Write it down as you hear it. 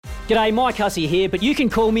G'day, Mike Hussey here, but you can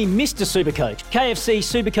call me Mr. Supercoach. KFC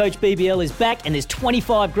Supercoach BBL is back and there's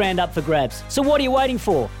 25 grand up for grabs. So what are you waiting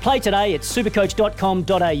for? Play today at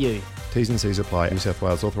supercoach.com.au. T's and C's apply. New South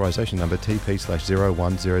Wales authorisation number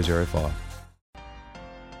TP/01005.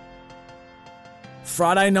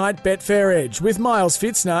 Friday night Betfair Edge with Miles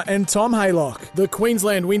Fitzner and Tom Haylock. The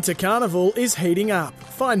Queensland Winter Carnival is heating up.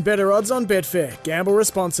 Find better odds on Betfair. Gamble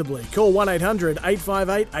responsibly. Call 1800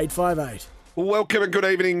 858 858. Welcome and good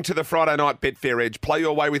evening to the Friday night Betfair Edge. Play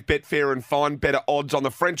your way with Betfair and find better odds on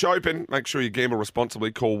the French Open. Make sure you gamble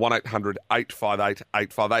responsibly. Call 1800 858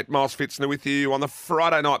 858. Miles Fitzner with you on the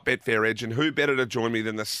Friday night Betfair Edge. And who better to join me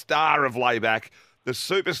than the star of layback, the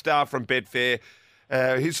superstar from Betfair.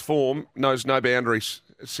 His form knows no boundaries.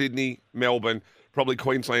 Sydney, Melbourne, probably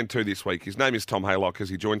Queensland too this week. His name is Tom Haylock as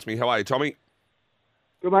he joins me. How are you, Tommy?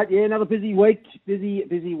 Good, mate. Yeah, another busy week.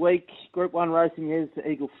 Busy week. Group 1 racing heads to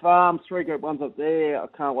Eagle Farm. 3 Group 1s up there. I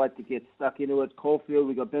can't wait to get stuck into it. Caulfield,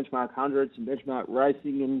 we've got Benchmark Hundreds and Benchmark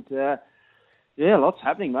Racing. And, lots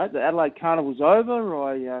happening, mate. The Adelaide Carnival's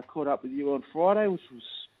over. I caught up with you on Friday, which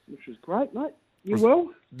was great, mate. You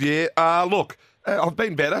well? Yeah, look, I've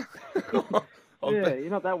been better. You're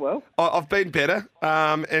not that well. I've been better,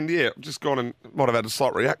 and I've just gone and might have had a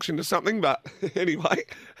slight reaction to something, but anyway,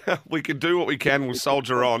 we can do what we can. We'll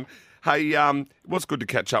soldier on. Hey, it was good to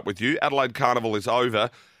catch up with you. Adelaide Carnival is over.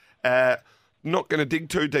 Not going to dig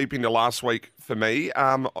too deep into last week for me.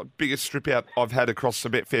 Biggest strip out I've had across the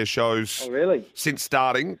Betfair shows. Oh, really? Since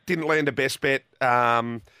starting. Didn't land a best bet.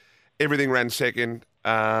 Everything ran second.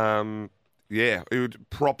 It was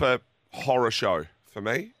proper horror show for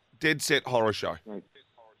me. Dead set horror show.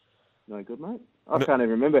 No good, mate. I can't even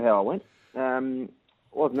remember how I went.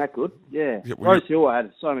 Wasn't that good? Yeah. Rose Hill, I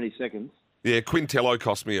had so many seconds. Yeah, Quintello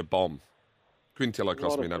cost me a bomb. Quintello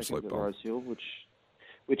cost me an absolute bomb. Rose Hill,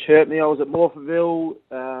 which hurt me. I was at Morphettville.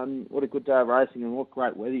 What a good day of racing and what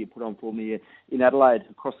great weather you put on for me in Adelaide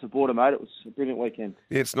across the border, mate. It was a brilliant weekend.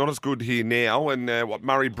 Yeah, it's not as good here now. And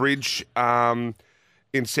Murray Bridge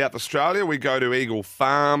in South Australia, we go to Eagle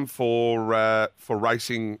Farm for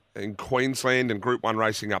racing in Queensland and Group 1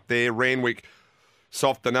 racing up there. Randwick,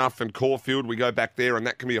 soft enough, and Caulfield, we go back there, and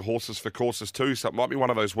that can be a horses for courses too, so it might be one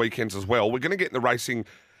of those weekends as well. We're going to get in the racing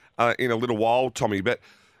in a little while, Tommy, but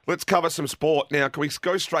let's cover some sport. Now, can we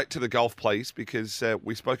go straight to the golf, please, because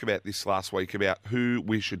we spoke about this last week, about who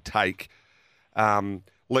we should take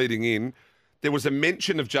leading in. There was a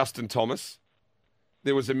mention of Justin Thomas.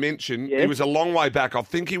 There was a mention. Yeah. He was a long way back. I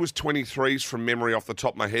think he was 23s from memory off the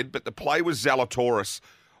top of my head, but the play was Zalatoris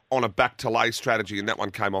on a back-to-lay strategy, and that one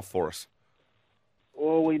came off for us.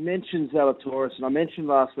 Well, we mentioned Zalatoris, and I mentioned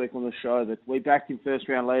last week on the show that we backed him first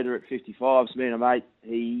round leader at 55. So me and a mate,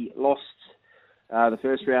 he lost the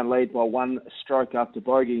first round lead by 1 stroke after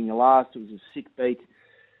bogeying the last. It was a sick beat.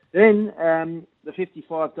 Then the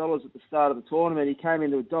 $55 at the start of the tournament, he came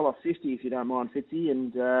into $1.50, if you don't mind, Fitzy,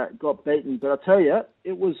 and got beaten. But I tell you,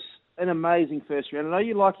 it was an amazing first round. I know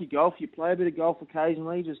you like your golf. You play a bit of golf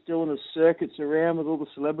occasionally, just doing the circuits around with all the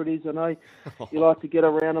celebrities. I know you like to get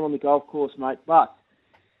around them on the golf course, mate. But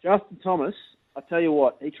Justin Thomas, I tell you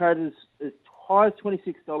what, he traded as high as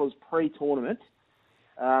 $26 pre-tournament.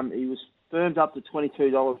 He was firmed up to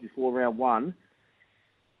 $22 before round 1.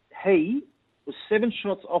 He was 7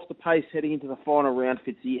 shots off the pace heading into the final round,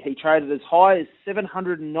 Fitzy. He traded as high as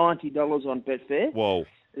 $790 on Betfair. Whoa.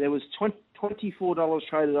 There was $24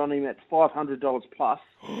 traded on him at $500 plus,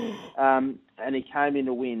 and he came in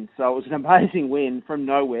to win. So it was an amazing win from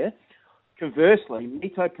nowhere. Conversely,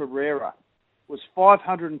 Mito Pereira was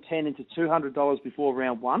 $510 into $200 before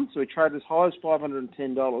round 1, so he traded as high as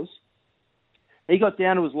 $510. He got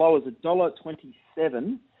down to as low as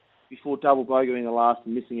 $1.27 before double bogeying the last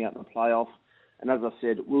and missing out in the playoff. And as I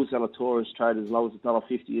said, Will Zalatoris traded as low as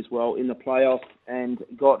 $1.50 as well in the playoff and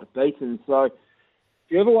got beaten. So if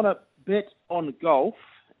you ever want to bet on golf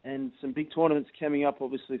and some big tournaments coming up,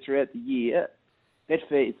 obviously, throughout the year,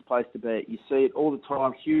 Betfair is the place to be. You see it all the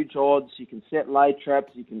time, huge odds. You can set lay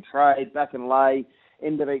traps, you can trade, back and lay,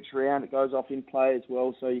 end of each round. It goes off in play as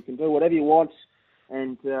well. So you can do whatever you want,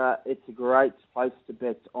 and it's a great place to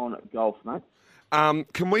bet on golf, mate.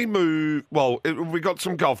 Can we move? Well, we got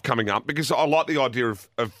some golf coming up because I like the idea of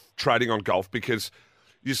trading on golf because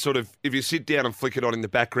you sort of, if you sit down and flick it on in the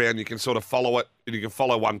background, you can sort of follow it and you can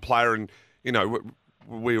follow one player. And, you know,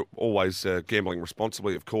 we're always gambling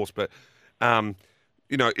responsibly, of course, but,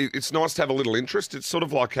 you know, it's nice to have a little interest. It's sort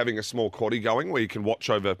of like having a small quaddie going where you can watch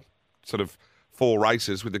over sort of 4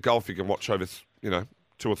 races. With the golf, you can watch over, 2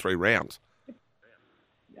 or 3 rounds.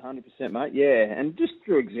 100%, mate. Yeah, and just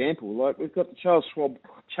for example, like we've got the Charles Schwab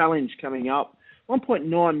Challenge coming up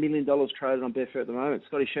 $1.9 million traded on Betfair at the moment.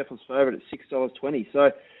 Scotty Scheffler's favourite at $6.20.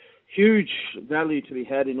 So huge value to be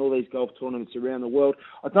had in all these golf tournaments around the world.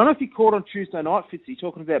 I don't know if you caught on Tuesday night, Fitzy,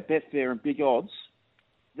 talking about Betfair and big odds.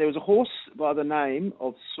 There was a horse by the name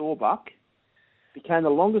of Sawbuck, became the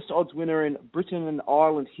longest odds winner in Britain and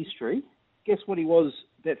Ireland history. Guess what he was,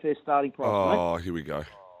 Betfair starting price, mate? Oh, here we go.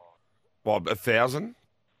 What, 1,000?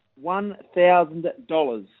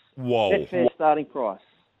 $1,000. Whoa. Betfair starting price.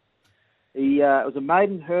 It was a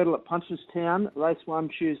maiden hurdle at Punchestown, race 1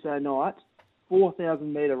 Tuesday night.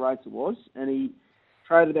 4,000 metre race it was, and he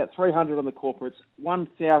traded about $300 on the corporates,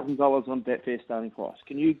 $1,000 on Betfair starting price.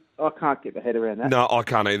 I can't get my head around that. No, I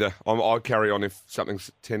can't either. I'll carry on if something's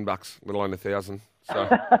 $10, let alone 1,000. So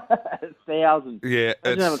 1,000. Yeah,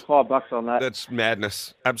 imagine having $5 on that. That's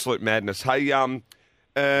madness, absolute madness. Hey,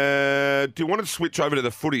 do you want to switch over to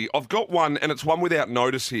the footy? I've got one, and it's one without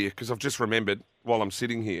notice here because I've just remembered while I'm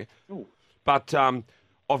sitting here. Ooh. But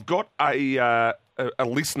I've got a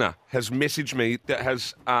listener has messaged me that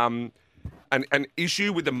has an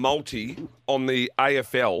issue with the multi on the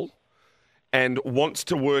AFL and wants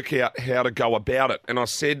to work out how to go about it. And I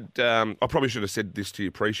said, I probably should have said this to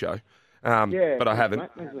you pre-show, but I haven't. Mate,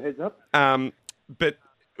 thanks for the heads up. But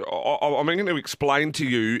I'm going to explain to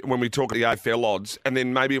you when we talk the AFL odds, and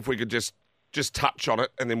then maybe if we could just touch on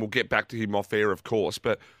it, and then we'll get back to him off air, of course.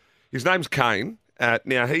 But his name's Kane.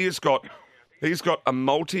 Now he's got a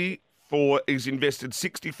multi he's invested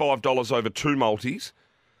 $65 over 2 multis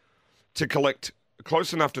to collect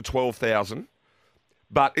close enough to 12,000,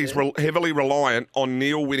 but he's heavily reliant on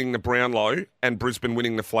Neil winning the Brownlow and Brisbane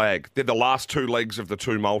winning the flag. They're the last 2 legs of the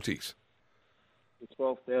 2 multis. For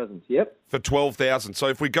 12,000, yep. For 12,000. So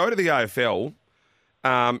if we go to the AFL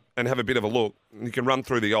and have a bit of a look, you can run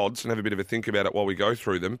through the odds and have a bit of a think about it while we go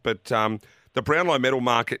through them. But the Brownlow medal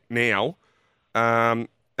market now,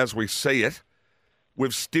 as we see it,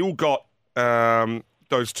 we've still got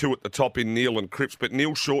those 2 at the top in Neil and Cripps, but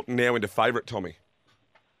Neil Shorten now into favourite, Tommy.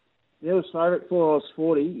 Neil's favourite,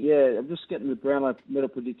 $4.40. Yeah, I'm just getting the Brownlow medal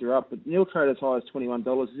predictor up, but Neil traded as high as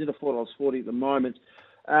 $21. He's at $4.40 at the moment.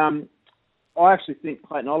 I actually think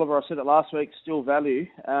Clayton Oliver, I said it last week, still value.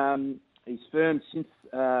 He's firmed since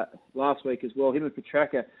last week as well, him and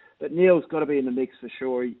Petraka. But Neil's got to be in the mix for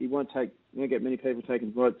sure. He won't get many people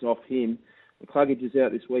taking votes off him. The Cluggage is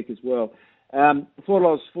out this week as well.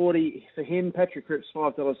 $4.40 for him. Patrick Cripps,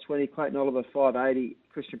 $5.20. Clayton Oliver, $5.80.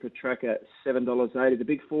 Christian Petraka, $7.80. The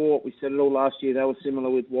Big Four, we said it all last year. They were similar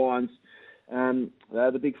with Wines.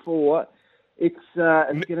 The Big Four, it's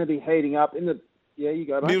going to be heating up. Yeah, you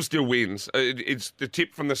go, mate. Neil still wins. It's the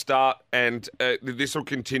tip from the start, and this will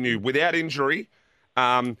continue. Without injury,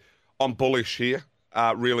 I'm bullish here,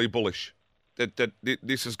 really bullish. That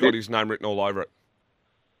this has got his name written all over it.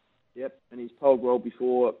 Yep, and he's polled well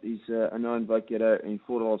before. He's a known vote getter in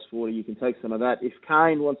 $4.40. You can take some of that. If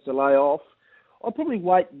Kane wants to lay off, I'll probably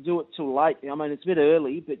wait and do it till late. I mean, it's a bit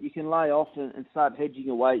early, but you can lay off and start hedging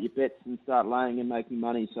away at your bets and start laying and making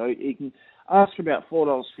money. So you can ask for about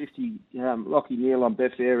 $4.50 Lockie Neal on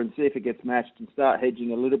Betfair and see if it gets matched and start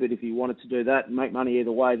hedging a little bit if you wanted to do that and make money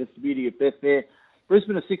either way. That's the beauty of Betfair.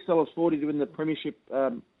 Brisbane at $6.40 to win the premiership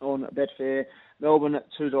on Betfair. Melbourne at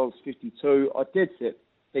 $2.52. I dead set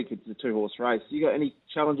think it's a 2-horse race. You got any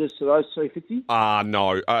challenges to those 250?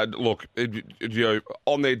 No. Look,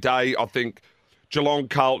 on their day, I think Geelong,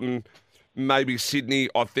 Carlton, maybe Sydney,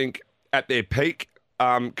 I think at their peak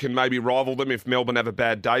can maybe rival them if Melbourne have a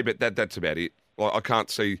bad day, but that's about it. Like, I can't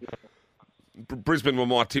see. Brisbane were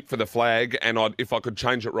my tip for the flag, and if I could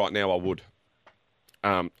change it right now, I would.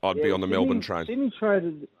 I'd be on the Melbourne train.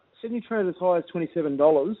 Sydney traded as high as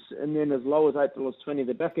 $27 and then as low as $8.20.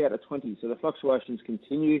 They're back out at $20, so the fluctuations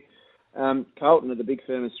continue. Carlton are the big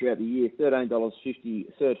firms throughout the year, $13.50,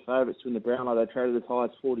 third favourites to win the Brownlow. They traded as high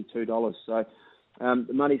as $42. So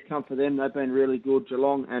the money's come for them. They've been really good.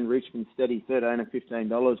 Geelong and Richmond steady, $13 and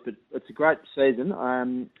 $15. But it's a great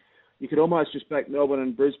season. You could almost just back Melbourne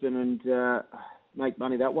and Brisbane and make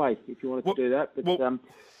money that way if you wanted to do that. But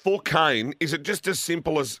for Kane, is it just as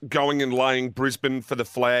simple as going and laying Brisbane for the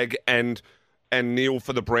flag and Neil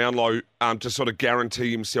for the Brownlow to sort of guarantee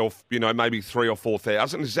himself, maybe 3,000 or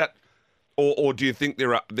 4,000? Is that, or do you think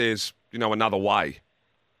there's another way?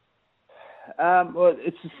 Well,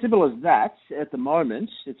 it's as simple as that at the moment.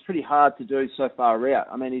 It's pretty hard to do so far out.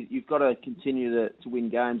 I mean, you've got to continue to win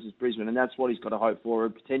games as Brisbane, and that's what he's got to hope for.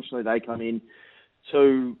 And potentially they come in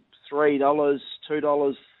to $3,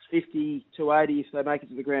 $2.50, $2.80 if they make it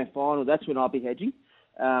to the grand final. That's when I'll be hedging.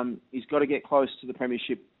 He's got to get close to the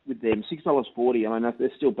premiership with them. $6.40, I mean,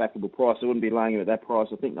 they're still backable price. I wouldn't be laying him at that price.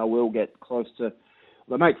 I think they will get close to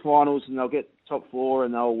they make finals and they'll get top four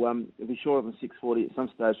and they'll be short of a 640 at some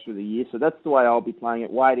stage through the year. So that's the way I'll be playing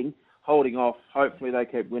it, waiting, holding off. Hopefully they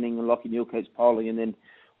keep winning and Lockie Neal keeps polling, and then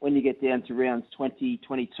when you get down to rounds 20,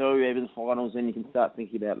 22, even the finals, then you can start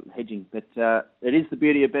thinking about hedging. But it is the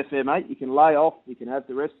beauty of Betfair, mate. You can lay off, you can have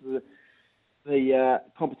the rest of the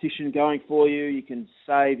competition going for you, you can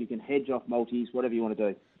save, you can hedge off multis, whatever you want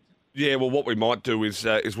to do. Yeah, well, what we might do is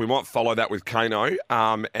we might follow that with Kano,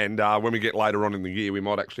 and when we get later on in the year, we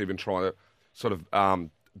might actually even try to sort of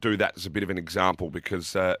do that as a bit of an example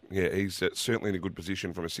because, he's certainly in a good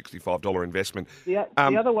position from a $65 investment. The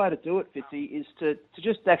other way to do it, Fitzy, is to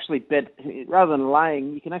just actually bet, rather than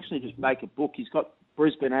laying, you can actually just make a book. He's got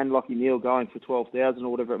Brisbane and Lockie Neal going for 12,000 or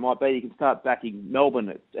whatever it might be. You can start backing Melbourne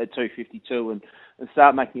at 252 and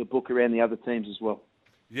start making a book around the other teams as well.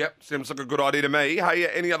 Yep, seems like a good idea to me. Hey,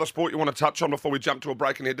 any other sport you want to touch on before we jump to a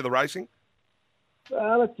break and head to the racing?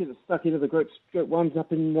 Let's get stuck into the group ones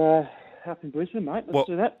up in Brisbane, mate. Let's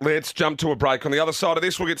do that. Let's jump to a break. On the other side of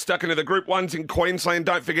this, we'll get stuck into the Group 1s in Queensland.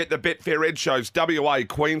 Don't forget the Betfair Edge shows, WA,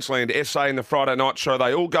 Queensland, SA and the Friday Night Show.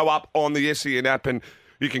 They all go up on the SEN app, and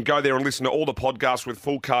you can go there and listen to all the podcasts with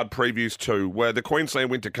full card previews too, where the Queensland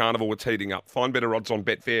Winter Carnival is heating up. Find better odds on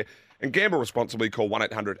Betfair and gamble responsibly. Call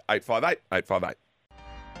 1-800-858-858.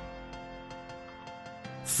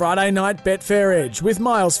 Friday night Betfair Edge with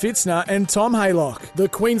Miles Fitzner and Tom Haylock. The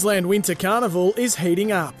Queensland Winter Carnival is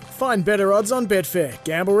heating up. Find better odds on Betfair.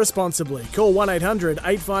 Gamble responsibly. Call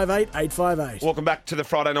 1-800-858-858. Welcome back to the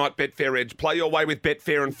Friday night Betfair Edge. Play your way with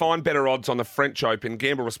Betfair and find better odds on the French Open.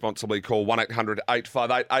 Gamble responsibly. Call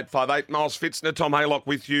 1-800-858-858. Miles Fitzner, Tom Haylock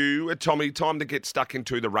with you. Tommy, time to get stuck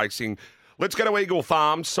into the racing. Let's go to Eagle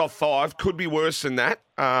Farm. Soft 5. Could be worse than that.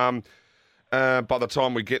 By the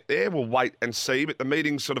time we get there, we'll wait and see. But the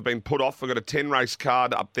meeting's sort of been put off. We've got a 10-race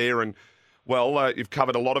card up there. And, well, you've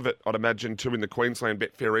covered a lot of it, I'd imagine, too, in the Queensland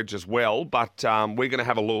Betfair Edge as well. But we're going to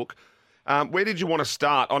have a look. Where did you want to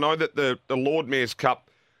start? I know that the Lord Mayor's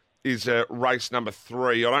Cup is race number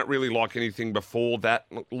 3. I don't really like anything before that.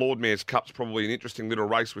 Lord Mayor's Cup's probably an interesting little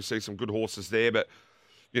race. We see some good horses there. But,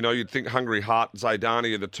 you know, you'd think Hungry Heart and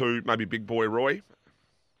Zaydani are the two, maybe Big Boy Roy.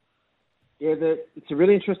 Yeah, it's a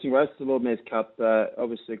really interesting race, the Lord Mayor's Cup,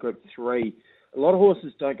 obviously Group 3. A lot of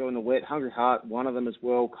horses don't go in the wet. Hungry Heart, one of them as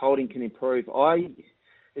well. Colding can improve.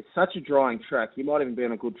 It's such a drying track. You might even be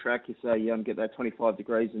on a good track. You say get that 25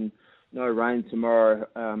 degrees and no rain tomorrow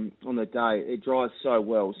on the day. It dries so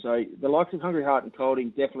well. So the likes of Hungry Heart and Colding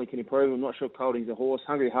definitely can improve. I'm not sure Colding's a horse.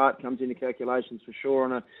 Hungry Heart comes into calculations for sure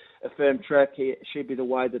on a firm track. She'd be the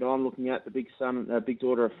way that I'm looking at, the big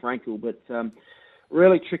daughter of Frankel. But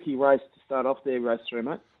really tricky race to start off there, race 3,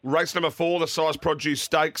 mate. Race number 4, the Size Produce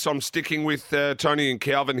Stakes. I'm sticking with Tony and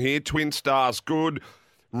Calvin here. Twin Stars, good.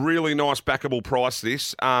 Really nice backable price,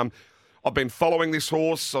 this. I've been following this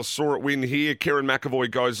horse. I saw it win here. Kieran McAvoy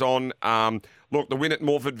goes on. Look, the win at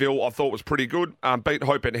Morfordville I thought was pretty good. Beat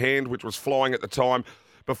Hope at Hand, which was flying at the time.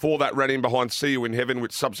 Before that, ran in behind See You in Heaven,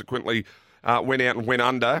 which subsequently went out and went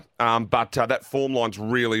under. But that form line's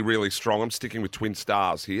really, really strong. I'm sticking with Twin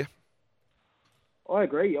Stars here. I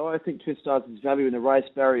agree. I think Twin Stars is value in the race,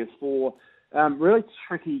 barrier 4. Really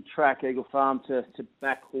tricky track, Eagle Farm, to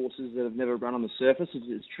back horses that have never run on the surface.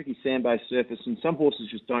 It's a tricky sand-based surface, and some horses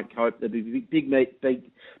just don't cope. There'll be big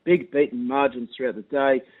beaten margins throughout the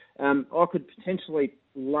day. I could potentially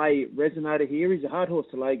lay Resonator here. He's a hard horse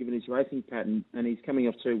to lay given his racing pattern, and he's coming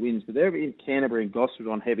off 2 wins. But they're in Canterbury and Gosford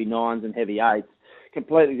on heavy 9s and heavy 8s.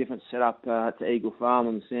 Completely different setup to Eagle Farm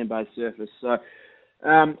on the sand-based surface. So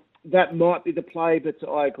that might be the play, but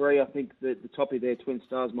I agree. I think that the toppy there, Twin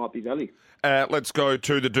Stars, might be value. Let's go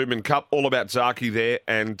to the Doomben Cup. All about Zaki there,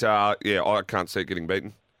 and I can't see it getting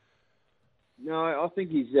beaten. No, I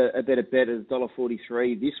think he's a better bet at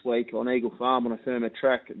 $1.43 this week on Eagle Farm on a firmer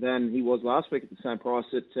track than he was last week at the same price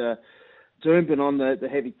at Doomben on the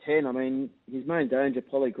heavy 10. I mean, his main danger,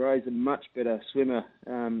 Polly Gray's a much better swimmer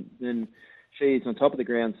than she is on top of the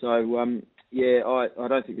ground. So, I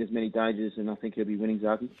don't think there's many dangers, and I think he'll be winning,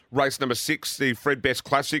 Zaki. Race number 6, the Fred Best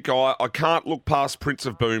Classic. I can't look past Prince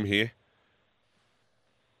of Boom here.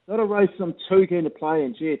 Not a race I'm too keen to play,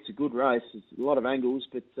 and it's a good race. It's a lot of angles,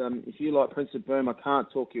 but if you like Prince of Boom, I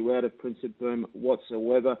can't talk you out of Prince of Boom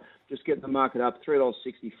whatsoever. Just getting the market up, $3.60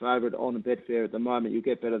 favourite on the Betfair at the moment. You'll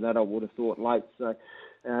get better than that, I would have thought, late. So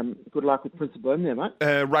good luck with Prince of Boom there, mate.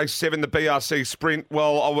 Race 7, the BRC Sprint.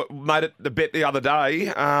 Well, I made it the bet the other day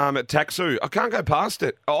at Taxu. I can't go past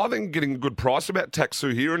it. I think getting a good price about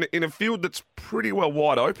Taxu here in a field that's pretty well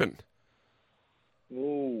wide open.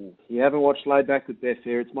 Oh, you haven't watched Laid Back with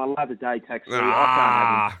Betfair. It's my love of the day, Taxi.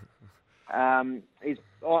 I I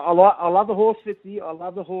love the horse, Fitzy. I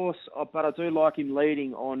love the horse, but I do like him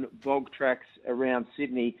leading on bog tracks around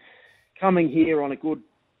Sydney. Coming here on a good,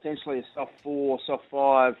 essentially a soft 4, soft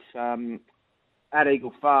 5 at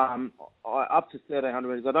Eagle Farm, up to 1,300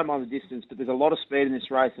 metres. I don't mind the distance, but there's a lot of speed in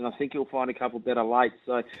this race, and I think he'll find a couple better late.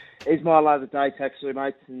 So he's my love of the day, Taxu,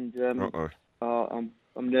 mates, and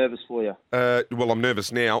I'm nervous for you. Well, I'm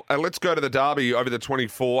nervous now. Let's go to the Derby over the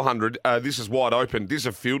 2,400. This is wide open. This is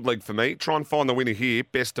a field league for me. Try and find the winner here.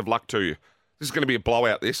 Best of luck to you. This is going to be a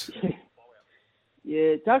blowout, this.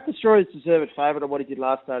 Yeah, Dark Destroyer is deserved favourite on what he did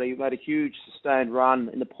last start. He made a huge sustained run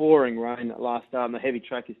in the pouring rain last start on the heavy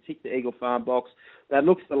track. He's ticked the Eagle Farm box. That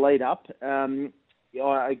looks the lead up. I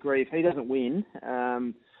agree. If he doesn't win,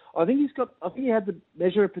 I think he had the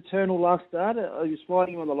measure of Paternal last start. He was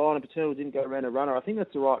fighting on the line, and Paternal didn't go around a runner. I think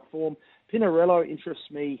that's the right form. Pinarello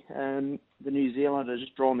interests me. The New Zealander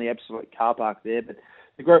just drawn the absolute car park there, but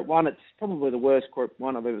the Group 1, it's probably the worst Group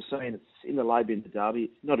 1 I've ever seen. It's in the lay bin to Derby.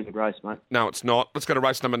 It's not a good race, mate. No, it's not. Let's go to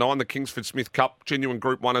race number 9, the Kingsford Smith Cup. Genuine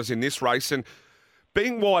Group 1ers in this race. And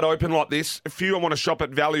being wide open like this, a few I want to shop at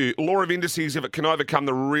value. Law of Indices, if it can overcome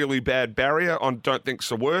the really bad barrier, I don't think it's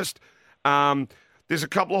the worst. There's a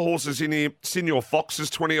couple of horses in here. Senior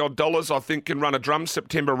Foxes, $20 odd, I think, can run a drum.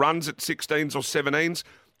 September runs at 16s or 17s.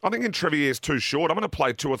 I think Entrevier's too short. I'm going to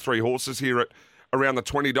play 2 or 3 horses here at around the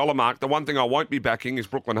 $20 mark. The one thing I won't be backing is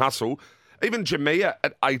Brooklyn Hustle. Even Jamia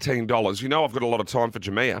at $18. You know I've got a lot of time for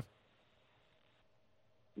Jamia.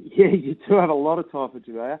 Yeah, you do have a lot of time for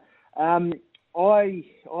Jamia.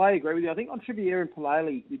 I agree with you. I think Entrevier and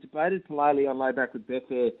Palele, we debated Palele on layback with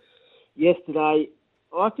Betfair yesterday.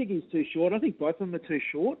 I think he's too short. I think both of them are too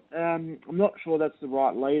short. I'm not sure that's the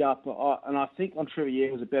right lead-up, and I think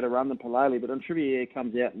Entrevier was a better run than Palele, but Entrevier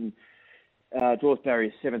comes out and draws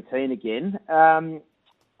barrier 17 again.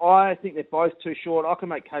 I think they're both too short. I can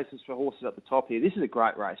make cases for horses at the top here. This is a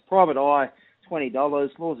great race. Private Eye, $20.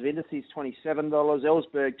 Laws of Indices, $27.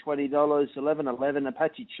 Ellsberg, $20. 11-11.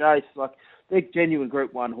 Apache Chase, they're genuine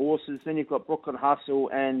Group 1 horses. Then you've got Brooklyn Hustle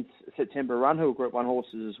and September Run, who are Group 1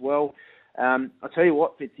 horses as well. I'll tell you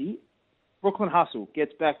what, Fitzy, Brooklyn Hustle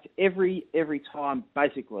gets backed every time,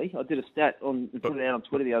 basically. I did a stat and put it out on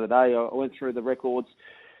Twitter the other day. I went through the records.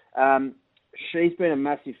 She's been a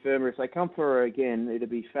massive firmer. If they come for her again, it'll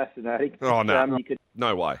be fascinating. Oh, no.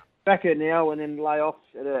 No way. Back her now and then lay off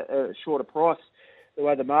at a shorter price, the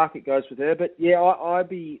way the market goes with her. But, yeah, I'd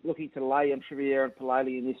be looking to lay Entrevier and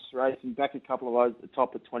Palele in this race and back a couple of those at the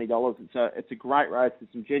top at $20. It's a great race.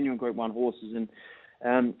 There's some genuine Group 1 horses.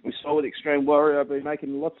 And we saw with Extreme Warrior, I've been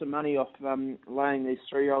making lots of money off laying these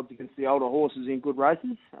 3-year-olds against the older horses in good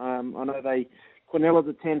races. I know Quinella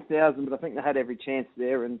at 10,000, but I think they had every chance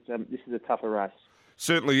there, and this is a tougher race.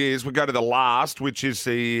 Certainly is. We go to the last, which is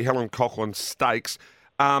the Helen Coughlin Stakes.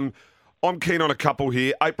 I'm keen on a couple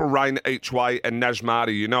here. April Rain each way and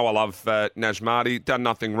Najmati. You know I love Najmati. Done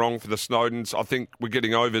nothing wrong for the Snowdens. I think we're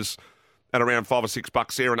getting overs at around $5 or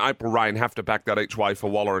 $6 there, and April Rain have to back that each way for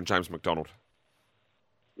Waller and James McDonald.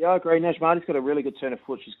 Yeah, I agree. Najmati's got a really good turn of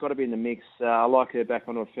foot. She's got to be in the mix. I like her back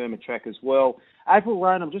onto a firmer track as well. April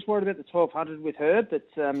Rain, I'm just worried about the 1,200 with her, but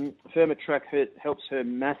firmer track helps her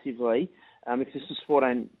massively. If this was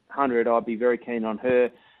 1,400, I'd be very keen on her.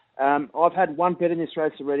 I've had one bet in this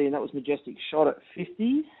race already, and that was Majestic Shot at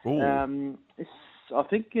 50. It's, I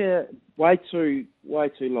think, way too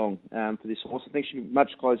long for this horse. I think she'll be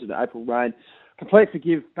much closer to April Rain. Complete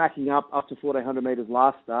Forgive backing up to 1,400 metres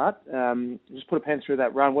last start. Just put a pen through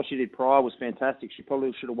that run. What she did prior was fantastic. She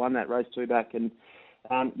probably should have won that race 2 back. And,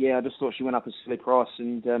 I just thought she went up a silly price.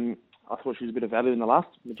 And I thought she was a bit of value in the last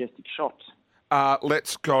Majestic Shot.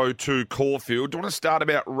 Let's go to Caulfield. Do you want to start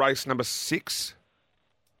about race number 6?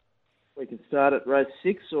 We can start at race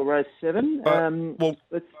 6 or race 7.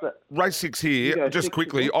 Race 6 here, just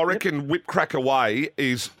quickly, I reckon Whip Crack Away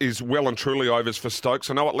is well and truly overs for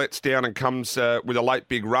Stokes. I know it lets down and comes with a late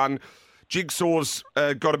big run. Jigsaw's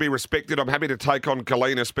got to be respected. I'm happy to take on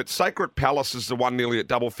Galenas, but Sacred Palace is the one nearly at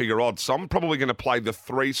double-figure odds. So I'm probably going to play the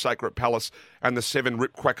 3 Sacred Palace and the 7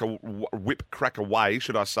 Whip Crack Away,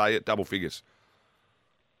 should I say, at double figures.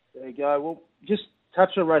 There you go. Well, just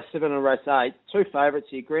touch on race 7 and race 8. 2 favourites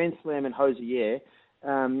here, Grand Slam and Hosier.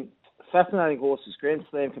 Fascinating horses. Grand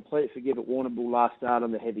Slam, Complete Forgive at Warrnambool last start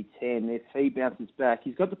on the heavy 10. If he bounces back,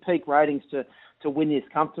 he's got the peak ratings to win this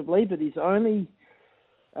comfortably, but he only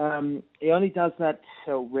does that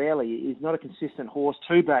rarely. He's not a consistent horse.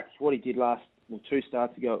 2 back, what he did 2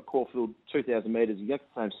 starts ago at Caulfield, 2,000 metres, exactly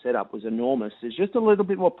the same setup, was enormous. There's just a little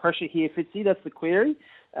bit more pressure here, Fitzy. That's the query.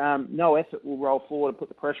 No effort will roll forward and put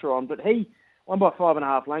the pressure on, but he Won by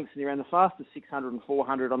 5.5 lengths, and he ran the fastest 600 and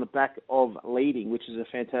 400 on the back of leading, which is a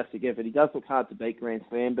fantastic effort. He does look hard to beat Grand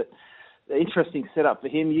Slam, but the interesting setup for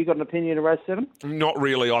him. You got an opinion of race 7? Not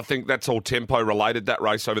really. I think that's all tempo related, that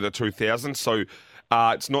race over the 2000. So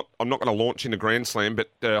it's not. I'm not going to launch into Grand Slam,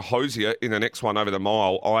 but Hosier in the next one over the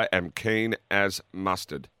mile, I am keen as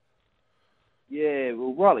mustard. Yeah,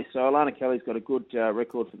 well, rightly so. Alana Kelly's got a good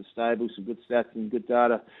record for the stable, some good stats and good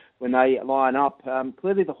data when they line up.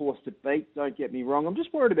 Clearly the horse to beat, don't get me wrong. I'm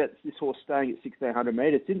just worried about this horse staying at 1,600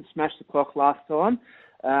 metres. Didn't smash the clock last time.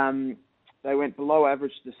 They went below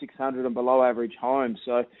average to 600 and below average home.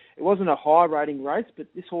 So it wasn't a high rating race, but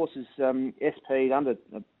this horse is SP'd under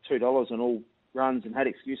 $2 on all runs and had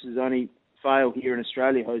excuses only fail here in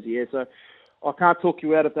Australia, Hosier. So I can't talk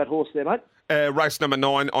you out of that horse there, mate. Race number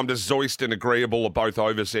 9, I'm just Zoist and Agreeable are both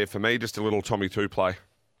overs there for me. Just a little Tommy 2 play.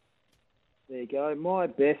 There you go. My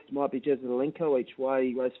best might be Jezrelenko each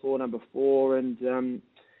way. Race 4, number 4, and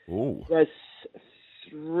race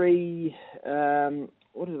 3.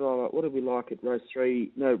 What did we like at race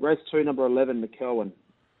 3? No, race 2, number 11, McKelwin,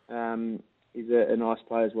 is a nice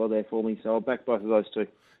play as well there for me. So I'll back both of those two.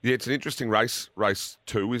 Yeah, it's an interesting race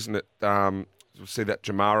 2, isn't it? You'll see that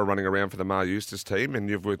Jamara running around for the Mar Eustace team, and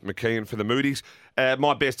you've with McKeon for the Moody's.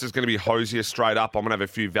 My best is going to be Hosier straight up. I'm going to have a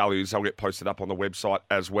few values. I'll get posted up on the website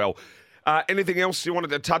as well. Anything else you wanted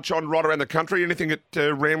to touch on right around the country? Anything at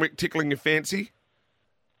Randwick tickling your fancy?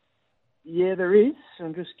 Yeah, there is.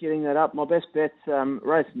 I'm just getting that up. My best bet's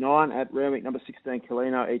race 9 at Randwick, number 16,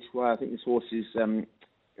 Colino each way. I think this horse is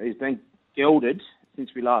he's been gelded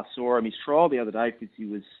since we last saw him. His trial the other day, Fitzy,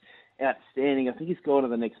 was outstanding. I think he's gone to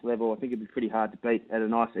the next level. I think it'd be pretty hard to beat at a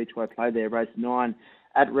nice each-way play there. Race 9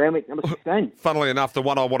 at Randwick, number 16. Funnily enough, the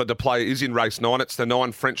one I wanted to play is in race 9. It's the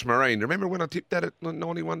 9 French Marine. Remember when I tipped that at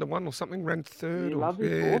 91-1 or something? Ran third? You love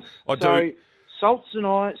this horse. I do. Salts and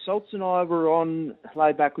I were on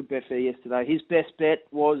laid back with Betfair yesterday. His best bet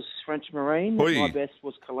was French Marine. Oy. My best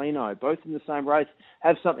was Colino. Both in the same race.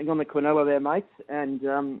 Have something on the Quinella there, mates.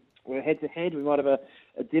 And we're head-to-head. We might have a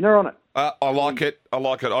dinner on it. I like it. I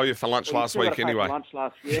like it. Oh, you for lunch last week anyway. For lunch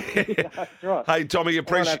last year. That's right. Hey, Tommy, I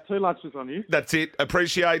have 2 lunches on you. That's it.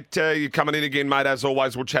 Appreciate you coming in again, mate. As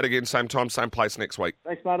always, we'll chat again same time, same place next week.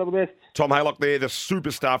 Thanks, mate. All the best. Tom Haylock there, the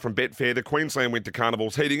superstar from Betfair. The Queensland Winter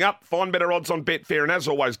Carnival's heating up. Find better odds on Betfair. And as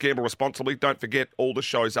always, gamble responsibly. Don't forget all the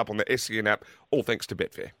shows up on the SEN app. All thanks to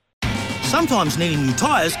Betfair. Sometimes needing new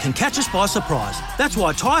tyres can catch us by surprise. That's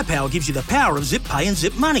why Tyre Power gives you the power of zip pay and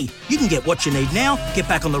zip money. You can get what you need now, get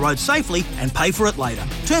back on the road safely and pay for it later.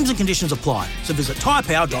 Terms and conditions apply. So visit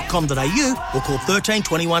tyrepower.com.au or call 13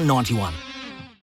 21 91.